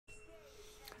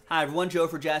Hi everyone, Joe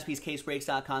for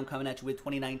JaspysCaseBreaks.com coming at you with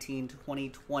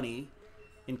 2019-2020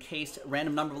 Encased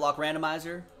Random Number Block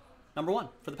Randomizer number 1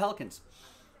 for the Pelicans.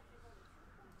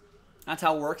 That's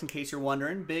how it works in case you're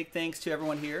wondering. Big thanks to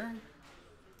everyone here.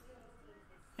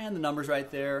 And the numbers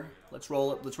right there. Let's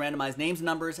roll it. Let's randomize names and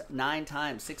numbers 9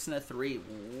 times. 6 and a 3.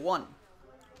 1,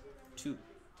 2,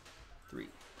 3,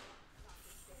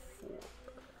 4, 5,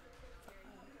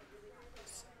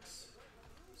 6,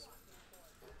 7,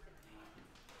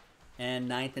 and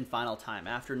 9th and final time.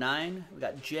 After 9, we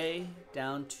got J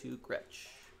down to Gretch.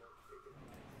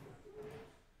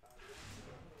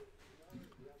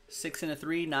 6 and a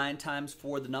 3, 9 times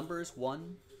for the numbers.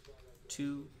 1,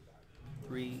 2,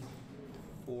 3,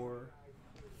 4,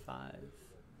 5,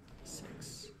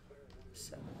 6,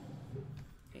 7,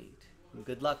 8. And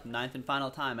good luck. 9th and final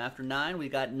time. After 9, we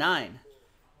got 9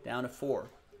 down to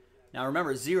 4. Now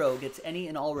remember, 0 gets any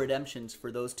and all redemptions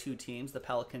for those two teams, the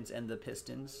Pelicans and the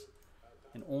Pistons.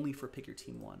 And only for pick your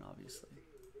team 1, obviously.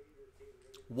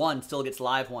 1 still gets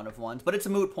live 1 of 1s, but it's a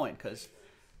moot point because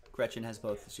Gretchen has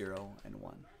both 0 and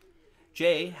 1.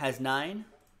 Jay has 9.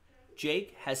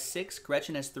 Jake has 6.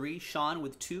 Gretchen has 3. Sean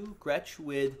with 2. Gretch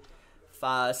with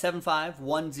 7, 5,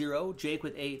 1, 0. Jake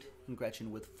with 8. And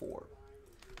Gretchen with 4.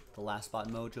 The last spot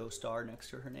Mojo star next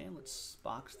to her name. Let's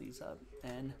box these up.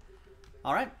 And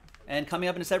all right. And coming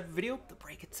up in a separate video, the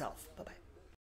break itself. Bye-bye.